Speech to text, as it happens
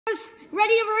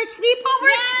Ready for a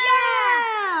sleepover?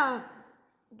 Yeah!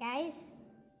 Guys?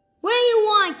 What do you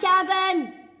want,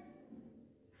 Kevin?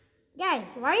 Guys,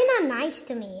 why are you not nice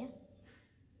to me?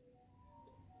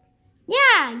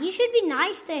 Yeah, you should be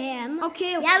nice to him.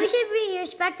 Okay. Yeah, we should be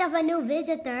respect of a new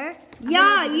visitor.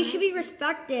 Yeah, you should be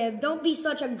respective. Don't be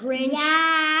such a Grinch.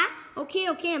 Yeah. Okay,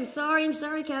 I'm sorry,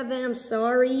 Kevin. I'm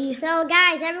sorry. So,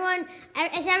 guys, is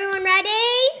everyone ready?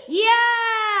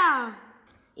 Yeah!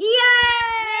 Yay!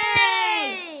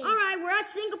 Yay! All right, we're at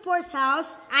Singapore's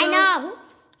house. I know.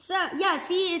 So, yeah,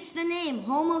 see, it's the name,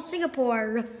 Home of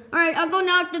Singapore. All right, I'll go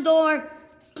knock the door.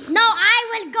 No, I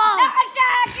will go.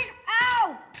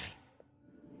 Ow!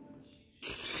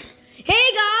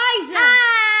 Hey, guys!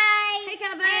 Hi! Hey,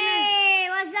 Kevin! Hey,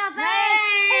 what's up? Hey!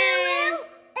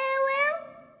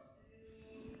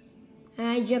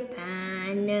 Hi,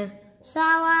 Japan. So,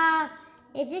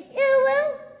 is this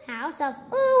Uwu? House of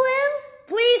Uwu?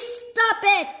 Please stop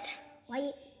it!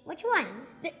 Wait, which one?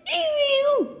 The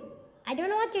Ew! I don't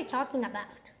know what you're talking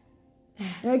about.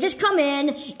 Just come in.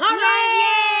 All right,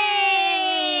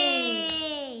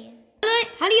 yay!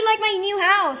 How do you like my new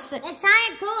house? It's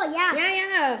kind of cool, yeah.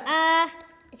 Yeah.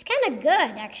 It's kind of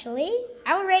good, actually.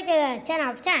 I would rate it a 10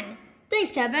 out of 10.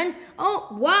 Thanks, Kevin. Oh,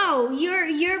 wow,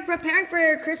 you're preparing for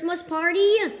your Christmas party?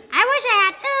 I wish I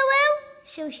had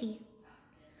sushi.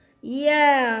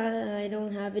 Yeah, I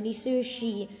don't have any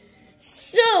sushi.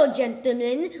 So,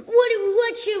 gentlemen,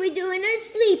 what should we do in our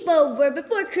sleepover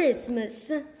before Christmas?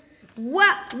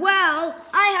 Well,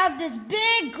 I have this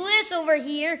big gliss over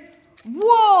here.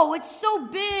 Whoa, it's so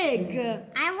big.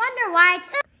 I wonder why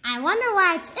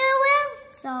it's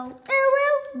so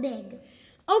big.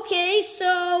 Okay,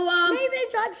 so maybe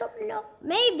it's like something else.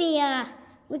 Maybe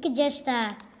we could just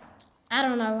I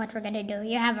don't know what we're gonna do.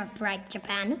 You have a right,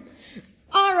 Japan.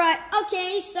 All right,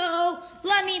 okay, so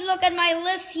let me look at my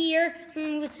list here.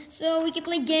 So we can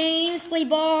play games, play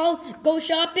ball, go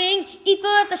shopping, eat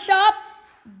food at the shop,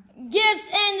 gifts,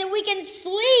 and then we can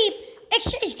sleep,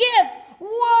 exchange gifts. Whoa!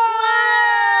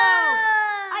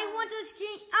 I want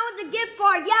the gift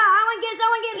part. Yeah, I want gifts.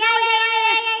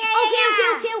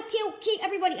 Okay.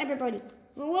 Everybody.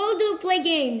 We'll play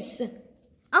games.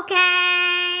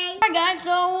 Okay. Alright guys, so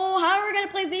how are we gonna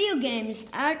play video games?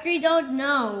 I actually don't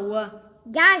know.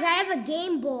 Guys, I have a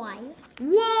Game Boy.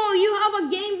 Whoa, you have a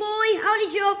Game Boy? How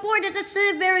did you afford it? That's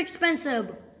very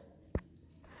expensive.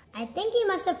 I think he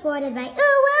must afford it by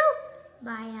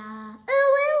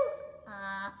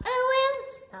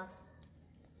stuff.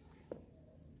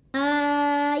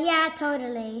 Yeah,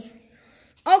 totally.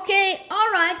 Okay,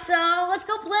 alright, so let's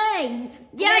go play.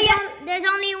 There's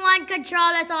only one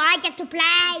controller, so I get to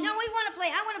play. No, we want to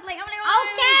play. I want to play.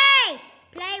 Okay,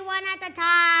 play one at a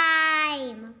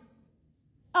time.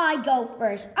 I go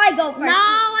first.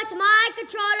 No, it's my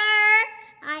controller.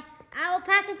 I will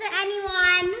pass it to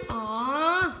anyone.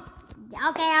 Aww.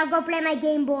 Okay, I'll go play my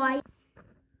Game Boy.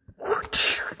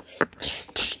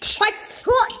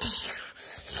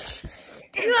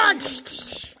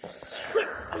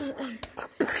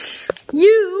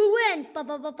 You win.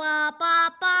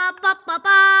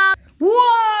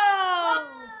 Whoa!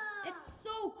 It's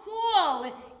so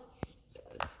cool.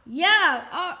 Yeah.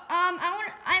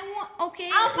 Okay.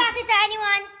 I'll pass it to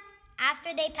anyone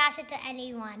after they pass it to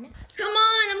anyone. Come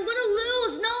on, I'm gonna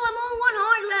lose. No, I'm on 1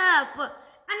 heart left.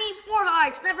 I mean 4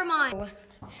 hearts. Never mind.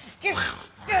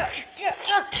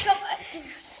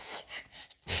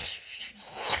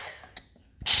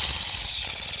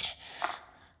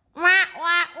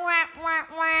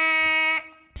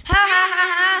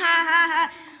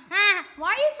 Why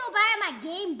are you so bad at my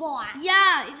Game Boy?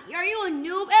 Yeah, are you a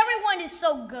noob? Everyone is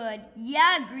so good.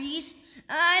 Yeah, Grease.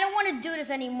 I don't want to do this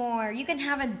anymore. You can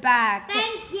have it back.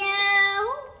 Thank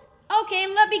you. Okay,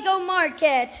 let me go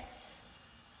market.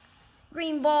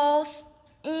 Green balls.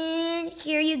 And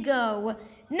here you go.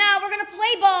 Now we're going to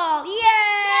play ball.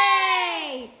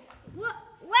 Yay!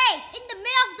 Wait, in the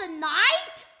middle of the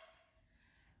night?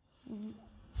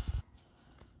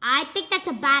 I think that's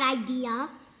a bad idea.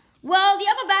 Well, do you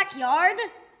have a backyard?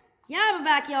 Yeah, I have a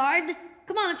backyard.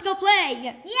 Come on, let's go play.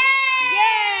 Yay!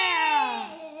 Yeah!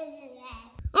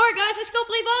 All right, guys, let's go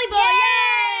play volleyball.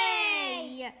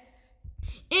 Yay!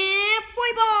 And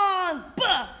play ball.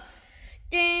 Buh.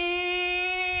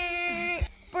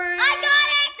 I got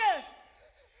it!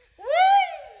 Woo!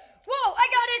 Whoa, I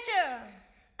got it.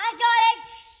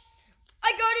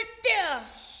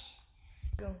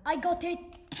 I got it.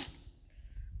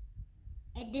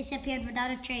 It disappeared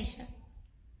without a trace.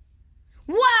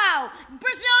 Wow!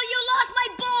 Brazil, you lost my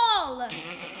ball!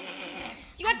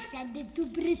 I sent it to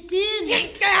Brazil. Hey!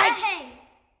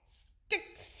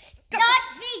 Don't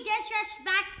be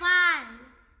disrespectful.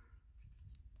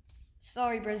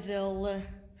 Sorry, Brazil.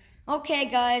 Okay,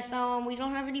 guys, we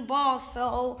don't have any balls,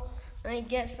 so I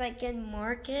guess I can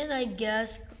mark it, I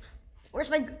guess. Where's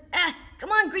my...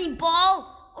 come on, green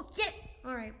ball! Okay.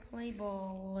 Alright, play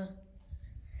ball.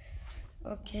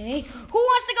 Okay. Who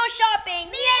wants to go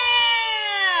shopping?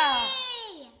 Yeah!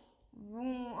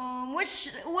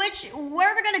 Where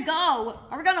are we gonna go?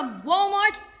 Are we gonna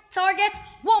Walmart, Target,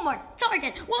 Walmart,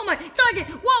 Target, Walmart, Target,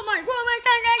 Walmart,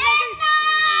 Target. Enough!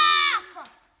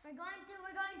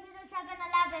 We're going to the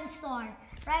 7-Eleven store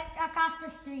right across the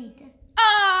street.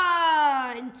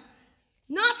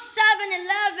 Not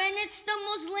 7-Eleven. It's the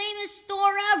most lamest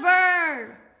store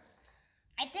ever.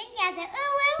 I think he has a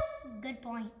good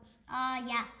point.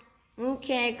 Yeah.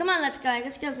 Okay, come on, let's go.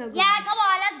 Let's go. Yeah, come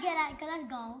on, let's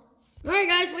go. All right,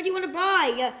 guys, what do you want to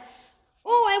buy?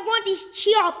 Oh, I want these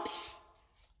chips.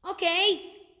 Okay.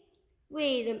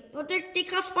 Wait, they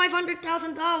cost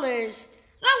 $500,000.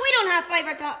 Oh, we don't have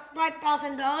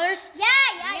 $5,000. Yeah.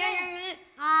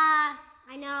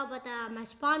 I know, but my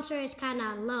sponsor is kind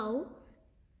of low.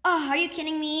 Oh, are you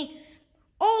kidding me?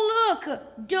 Oh, look,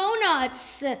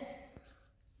 donuts.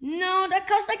 No, that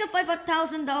costs like a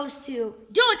 $5,000 too.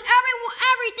 Dude,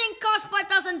 everything costs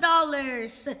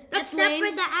 $5,000. That's lame. Except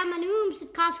for the M&Ms,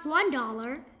 it costs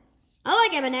 $1. I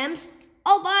like M&Ms.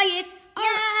 I'll buy it.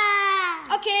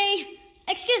 Yeah. Okay.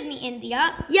 Excuse me,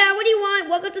 India. Yeah, what do you want?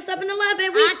 Welcome to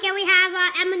 7-Eleven. Can we have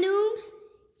M&Ms?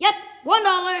 Yep,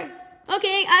 $1.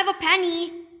 Okay, I have a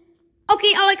penny.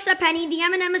 Okay, I'll accept penny. The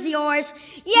M&M is yours.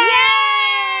 Yay!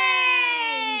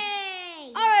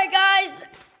 All right, guys.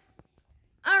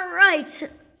 All right.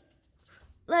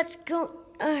 Let's go.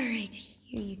 All right,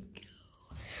 here you go.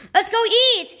 Let's go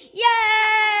eat. Yay!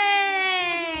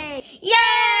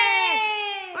 Yay!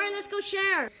 All right, let's go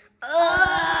share.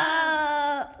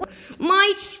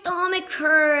 My stomach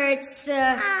hurts.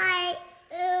 Japan.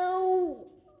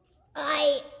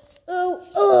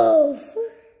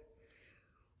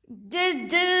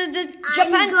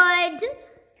 I'm good.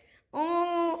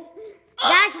 Oh.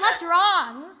 Guys, what's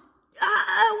wrong?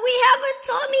 We have a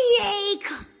tummy ache.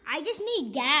 I just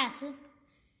need gas.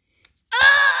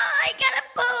 I gotta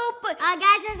poop.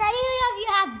 Guys, does any of you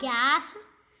have gas?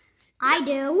 I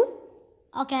do.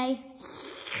 Okay.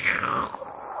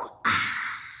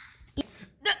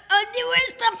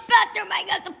 Where's the bathroom? I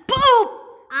got to poop.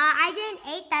 I didn't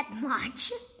eat that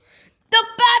much. The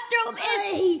bathroom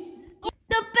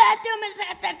is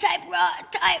at the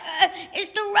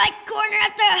it's the right corner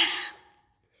at the.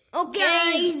 Okay.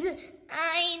 Guys,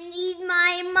 I need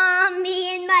my mommy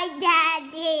and my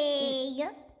daddy.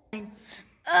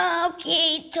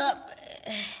 Okay, top.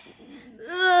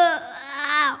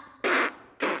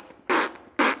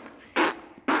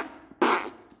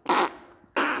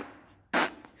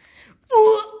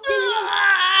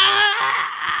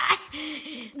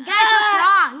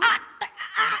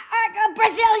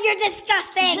 Brazil, you're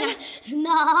disgusting.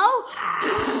 No.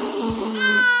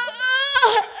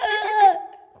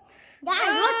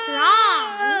 Guys, what's wrong?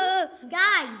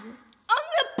 Guys. I'm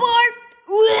gonna barf.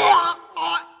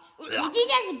 Did you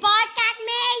just bark at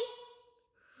me?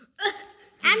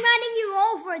 I'm running you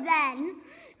over then.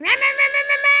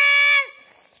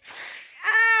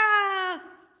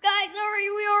 Guys,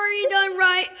 we already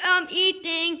done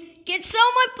eating. Get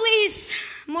someone, please.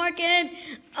 Mark it.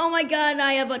 Oh my God,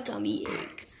 I have a tummy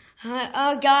ache.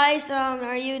 Guys,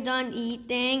 are you done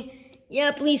eating?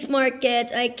 Yeah, please mark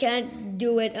it. I can't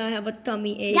do it. I have a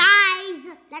tummy ache. Guys,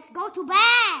 let's go to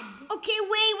bed. Okay,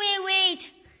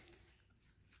 wait.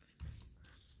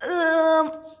 I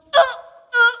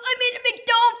made a big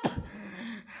dump.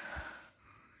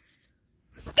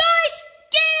 Guys,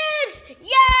 gifts!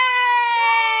 Yay!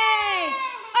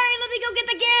 Alright, let me go get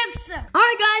the gifts.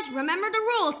 Alright, guys, remember the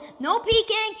rules. No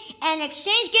peeking and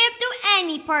exchange gift to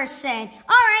any person.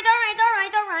 Alright.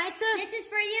 This is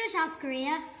for you, South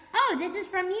Korea. Oh, this is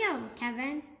from you,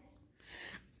 Kevin.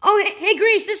 Oh, hey,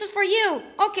 Greece, this is for you.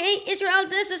 Okay, Israel,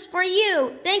 this is for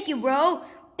you. Thank you, bro.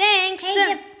 Thanks.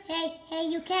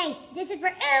 Hey, UK, this is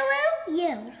for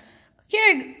you.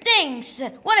 Here, thanks.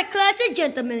 What a classy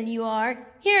gentleman you are.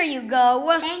 Here you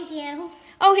go. Thank you.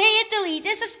 Oh, hey, Italy,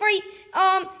 this is for you.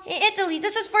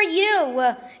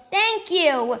 Thank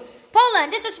you.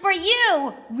 Poland, this is for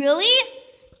you. Really?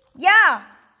 Yeah.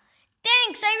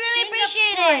 Thanks, I really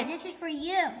appreciate it. This is for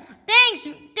you. Thanks,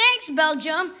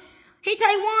 Belgium. Hey,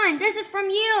 Taiwan, this is from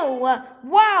you.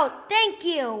 Wow, thank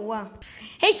you.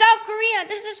 Hey, South Korea,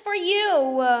 this is for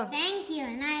you. Thank you,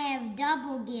 and I have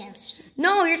double gifts.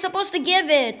 No, you're supposed to give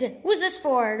it. Who's this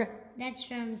for? That's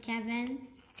from Kevin.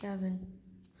 Kevin.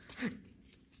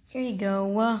 Here you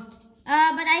go.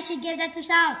 But I should give that to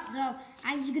South, so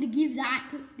I'm just gonna give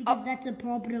that because that's a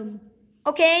problem.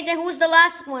 Okay, then who's the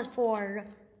last one for?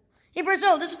 Hey,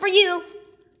 Brazil, this is for you.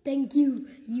 Thank you.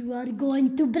 You are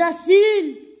going to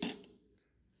Brazil.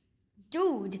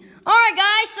 Dude. Alright,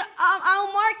 guys,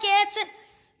 I'll mark it.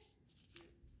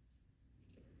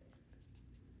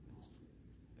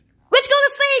 Let's go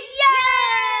to sleep!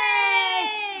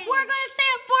 Yay! We're gonna stay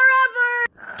up forever!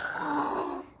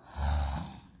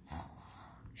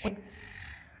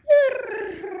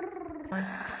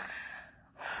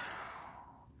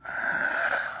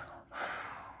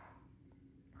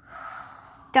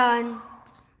 Done.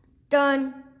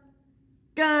 Done.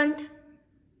 Done.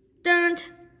 Done.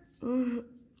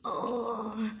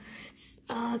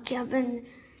 Kevin,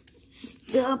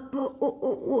 stop.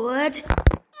 What?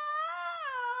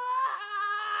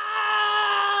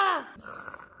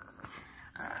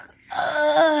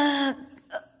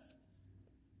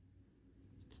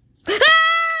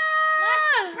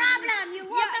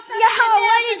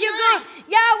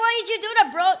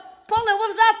 Bro, Paula, what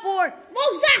was that for?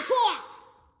 What was that for?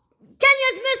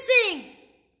 Kenya's missing.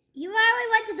 You already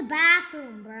went to the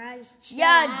bathroom, bro.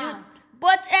 Yeah, dude.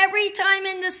 But every time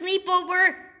in the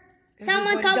sleepover,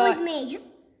 someone come with me.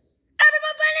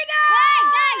 Everyone panic! Hey,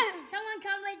 guys! Someone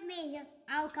come with me.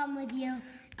 I'll come with you.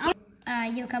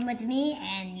 You come with me,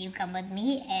 and you come with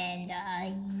me, and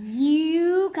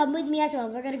you come with me as well.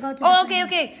 We're gonna go to the police.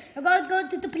 Okay. We're gonna go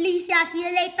to the police. Yeah, see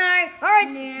you later.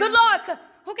 Alright, good luck.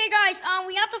 Okay, guys,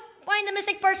 we have to find the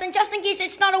missing person just in case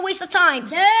it's not a waste of time.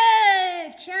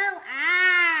 Dude, chill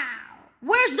out.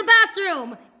 Where's the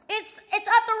bathroom? It's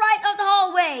at the right of the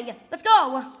hallway. Let's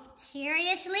go.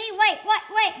 Seriously? Wait,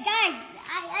 guys.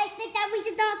 I think that we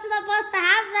should not supposed to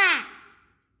have that.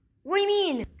 What do you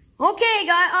mean? Okay,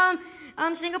 guys,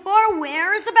 Singapore,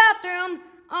 where is the bathroom?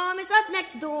 It's at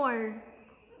next door.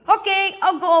 Okay,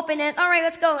 I'll go open it. Alright,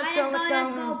 let's go, let's go. Let's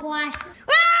go, boys.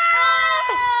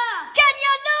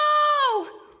 Kenya, no!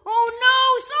 Oh no,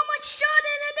 someone shot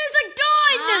in and there's a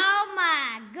gun! Oh my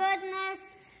goodness.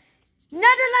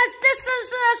 Netherlands, this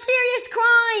is a serious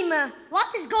crime.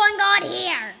 What is going on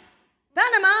here?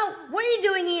 Panama, what are you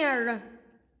doing here?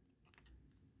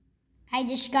 I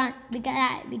just got,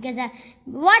 because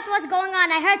what was going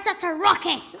on? I heard such a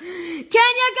ruckus.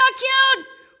 Kenya got killed!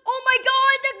 Oh my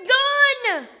god, the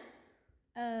gun!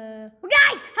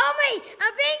 Guys, help me!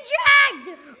 I'm being dragged!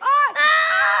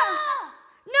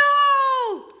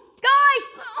 No! Guys,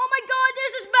 oh my god,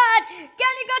 this is bad!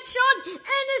 Kenya got shot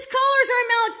and his colors are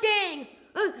melting!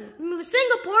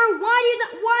 Singapore, why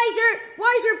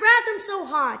is your bathroom so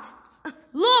hot?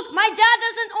 Look, my dad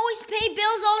doesn't always pay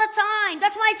bills all the time.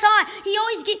 That's why it's hot. He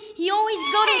always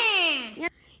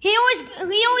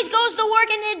goes to work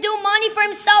and then do money for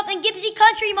himself and gives you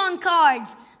Countryman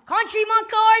cards. Countryman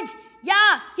cards?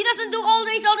 Yeah, he doesn't do all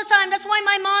days all the time. That's why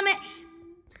my mom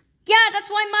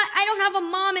I don't have a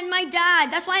mom and my dad.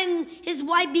 That's why his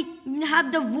wife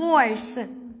have divorce.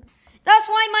 That's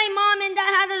why my mom and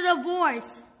dad had a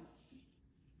divorce.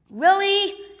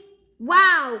 Really?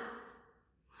 Wow.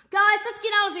 Guys, let's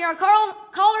get out of here. Our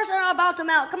callers are about to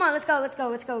melt. Come on, let's go. What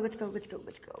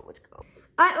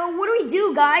do we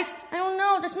do, guys? I don't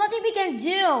know. There's nothing we can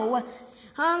do.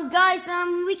 Guys,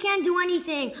 we can't do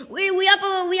anything. We have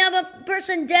a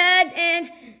person dead, and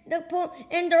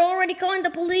they're already calling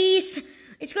the police.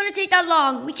 It's gonna take that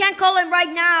long. We can't call him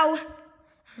right now.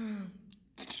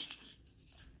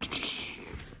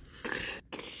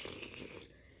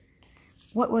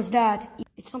 What was that?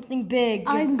 It's something big.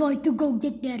 I'm going to go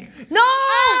get there. No!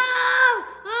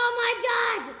 Oh my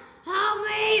God! Help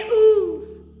me!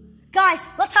 Ooh! Guys,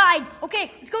 let's hide.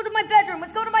 Okay, let's go to my bedroom.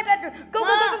 Go.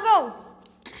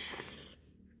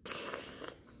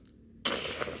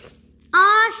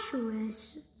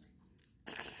 Auschwitz.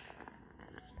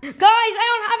 Guys, I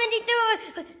don't have anything to...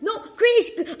 No,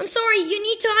 Chris, I'm sorry. You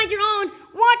need to hide your own.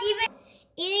 What?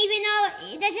 Even though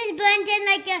this is blend in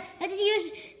like let's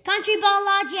use country ball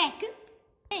logic.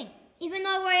 Even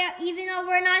though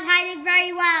we're not hiding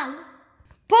very well.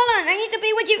 Poland, I need to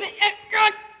be with you.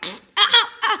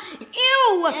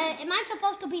 Ew! Am I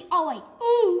supposed to be? Oh wait.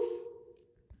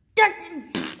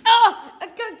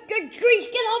 Grease,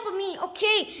 get off of me.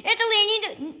 Okay, Italy, I need to...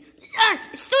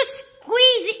 it's too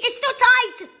squeezy. It's too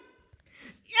tight.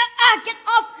 Get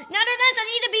off. Netherlands, I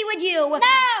need to be with you.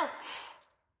 No!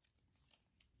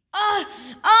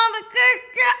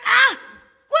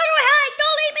 Where do I hide?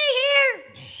 Don't leave me here.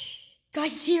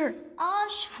 Guys, here.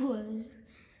 Auschwitz.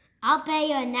 I'll pay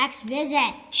your next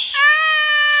visit.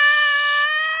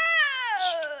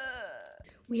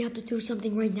 We have to do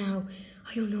something right now.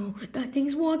 I don't know. That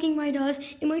thing's walking right us.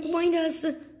 It might find us.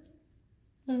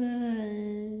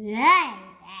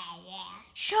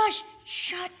 Shush!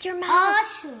 Shut your mouth.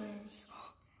 Auschwitz.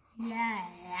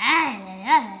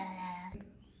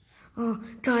 Oh,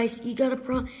 guys, you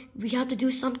gotta we have to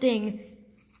do something.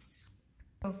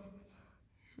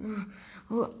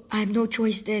 Oh, I have no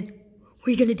choice then. What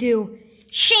are you gonna do?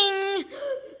 Shing!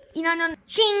 No.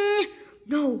 Shing!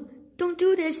 No, don't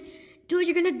do this. Dude,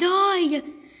 you're gonna die.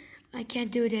 I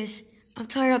can't do this. I'm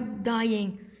tired of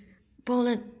dying.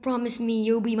 Paula, promise me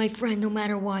you'll be my friend no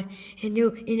matter what. And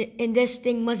this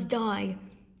thing must die.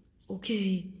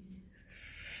 Okay.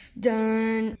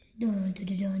 Done. Let's.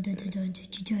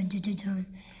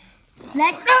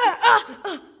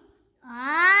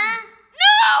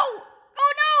 No!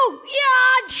 Oh no!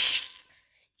 Yeah!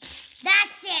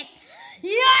 That's it.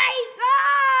 Yay!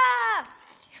 Ah!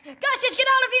 Guys, let's get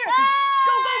out of here!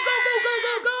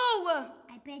 Go!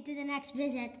 I paid to the next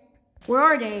visit. Where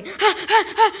are they?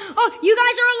 Oh, you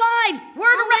guys are alive!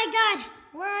 We're Oh my God!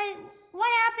 What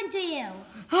happened to you?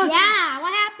 Yeah,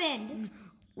 what happened?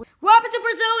 What happened to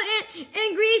Brazil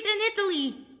and Greece and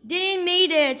Italy? They didn't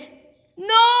made it.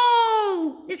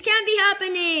 No! This can't be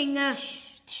happening.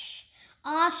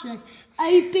 Oshless,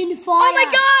 open fire. Oh my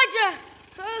God!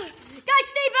 Guys,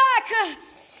 stay back!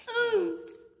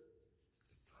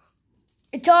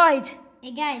 It died.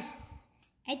 Hey guys,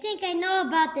 I think I know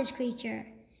about this creature.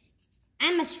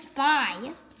 I'm a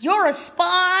spy. You're a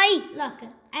spy? Look,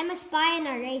 I'm a spy in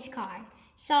a race car.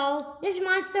 So this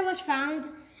monster was found.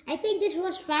 I think this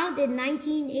was found in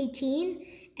 1918,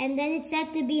 and then it's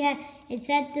said to be,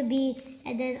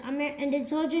 and then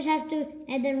soldiers have to,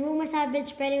 and then rumors have been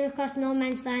spreading across no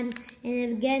man's land, and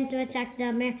they began to attack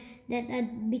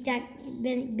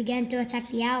began to attack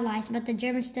the Allies, but the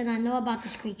Germans still don't know about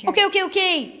this creature.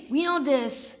 Okay. We know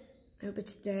this. I hope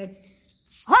it's dead.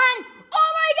 Run!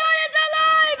 Oh my God, it's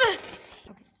alive! Okay.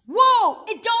 Whoa,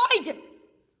 it died!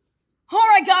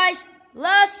 Alright guys,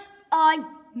 let's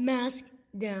unmask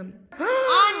them.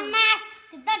 Unmask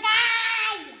the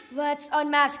guy! Let's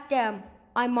unmask them.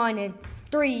 I'm on it.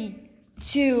 3,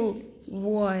 2,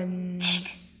 1.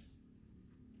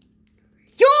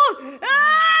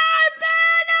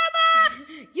 Panama!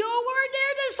 You were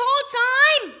there this whole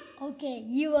time? Okay,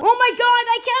 you Oh my God,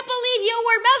 I can't believe you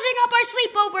were messing up our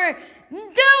sleepover.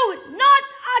 Dude, not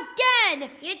again.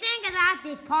 You think about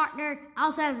this, partner.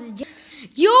 Also,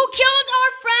 You killed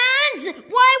our friends.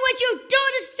 Why would you do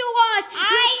this to us?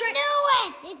 I knew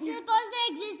it. It's supposed to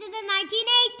exist in the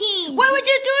 1918s. Why would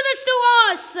you do this to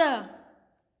us?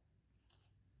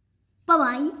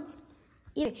 Bye-bye.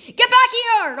 Get back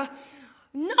here.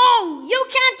 No, you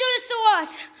can't do this to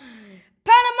us.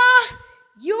 Panama,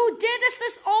 you did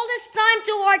this all this time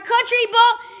to our country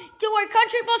ball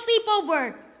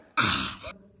sleepover.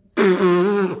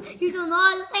 You don't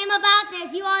know the same about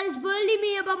this. You always bully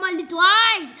me about my little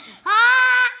eyes.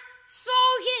 So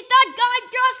that guy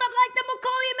dressed up like the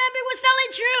Macaulay member was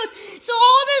telling truth. So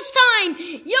all this time,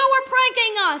 you were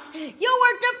pranking us. You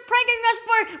were pranking us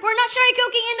for not sharing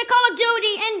cooking in the Call of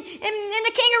Duty and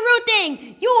the kangaroo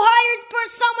thing. You hired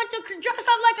someone to dress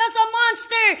up like us a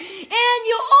monster. And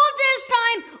all this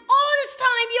time,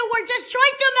 you were just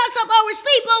trying to mess up our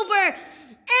sleepover.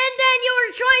 And then you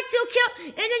were trying to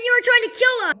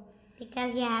kill us.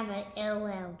 Because you have an ill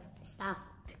will stuff.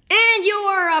 And you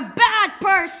are a bad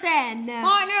person.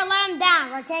 Partner, let him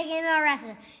down. We're taking him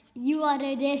arrested. You are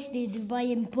arrested by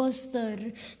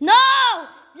imposter. No!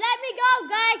 Let me go,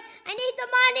 guys. I need the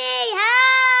money.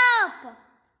 Help!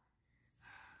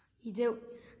 You do.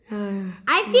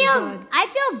 I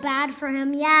feel bad for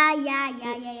him. Yeah.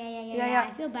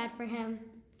 I feel bad for him.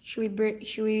 Should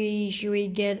we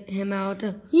get him out?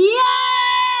 Yeah!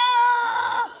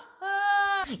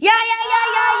 Yeah.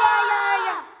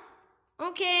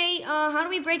 Okay, how do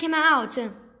we break him out?